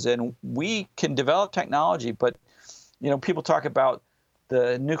questions, and we can develop technology, but people talk about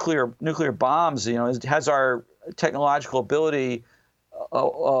the nuclear bombs. Has our technological ability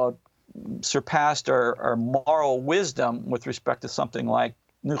surpassed our moral wisdom with respect to something like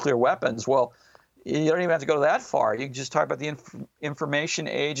nuclear weapons? Well, you don't even have to go that far. You can just talk about the information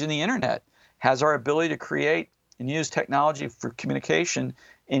age and the internet. Has our ability to create and use technology for communication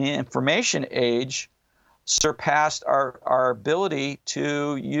in the information age surpassed our ability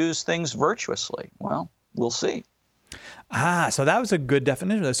to use things virtuously? Well, we'll see. So that was a good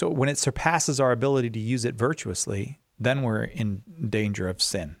definition. So when it surpasses our ability to use it virtuously, then we're in danger of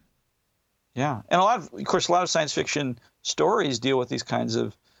sin. Yeah. And a lot of science fiction stories deal with these kinds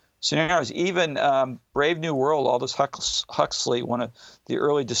of scenarios. Even Brave New World, Aldous Huxley, one of the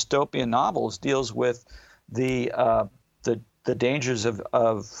early dystopian novels, deals with the dangers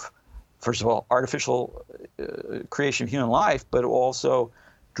of first of all, artificial creation of human life, but also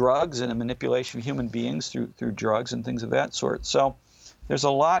drugs and the manipulation of human beings through drugs and things of that sort. So there's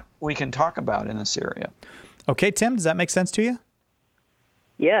a lot we can talk about in this area. Okay, Tim, does that make sense to you?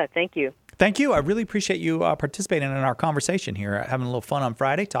 Yeah, thank you. Thank you. I really appreciate you participating in our conversation here, having a little fun on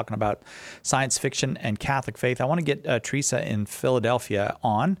Friday, talking about science fiction and Catholic faith. I want to get Teresa in Philadelphia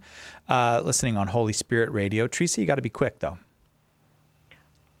on, listening on Holy Spirit Radio. Teresa, you got to be quick, though.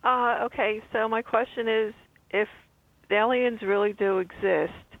 Okay, so my question is, if the aliens really do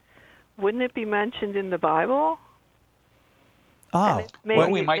exist, wouldn't it be mentioned in the Bible? Oh,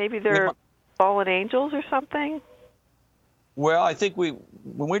 maybe they're fallen angels or something? Well, I think when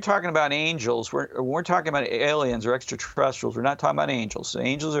we're talking about angels, when we're talking about aliens or extraterrestrials, we're not talking about angels. So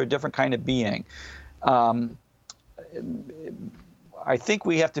angels are a different kind of being. I think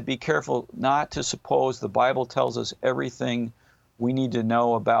we have to be careful not to suppose the Bible tells us everything we need to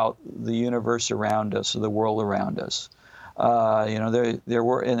know about the universe around us or the world around us. There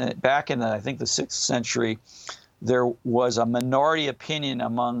were back in I think the 6th century, there was a minority opinion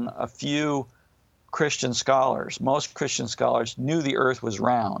among a few Christian scholars. Most Christian scholars knew the earth was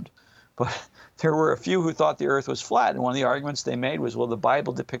round, but there were a few who thought the earth was flat. And one of the arguments they made was, well, the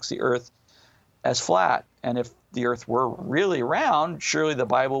Bible depicts the earth as flat. And if the earth were really round, surely the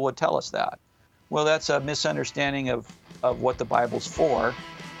Bible would tell us that. Well, that's a misunderstanding of what the Bible's for.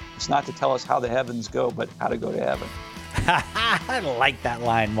 It's not to tell us how the heavens go, but how to go to heaven. I like that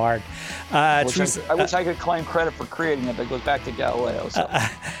line, Mark. I wish I could claim credit for creating it, but it goes back to Galileo. So.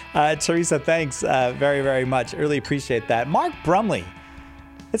 Teresa, thanks very, very much. Really appreciate that. Mark Brumley,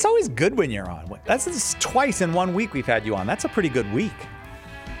 it's always good when you're on. That's twice in 1 week we've had you on. That's a pretty good week.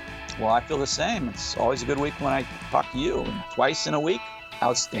 Well, I feel the same. It's always a good week when I talk to you. Twice in a week.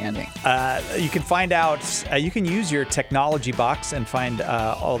 Outstanding. You can find out, you can use your technology box and find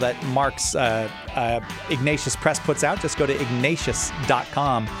all that Mark's Ignatius Press puts out. Just go to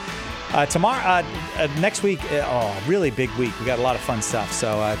ignatius.com. Tomorrow, next week, really big week. We got a lot of fun stuff.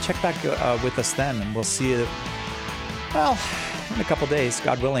 So check back with us then, and we'll see you, in a couple days,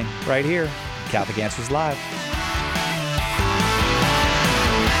 God willing, right here, Catholic Answers Live.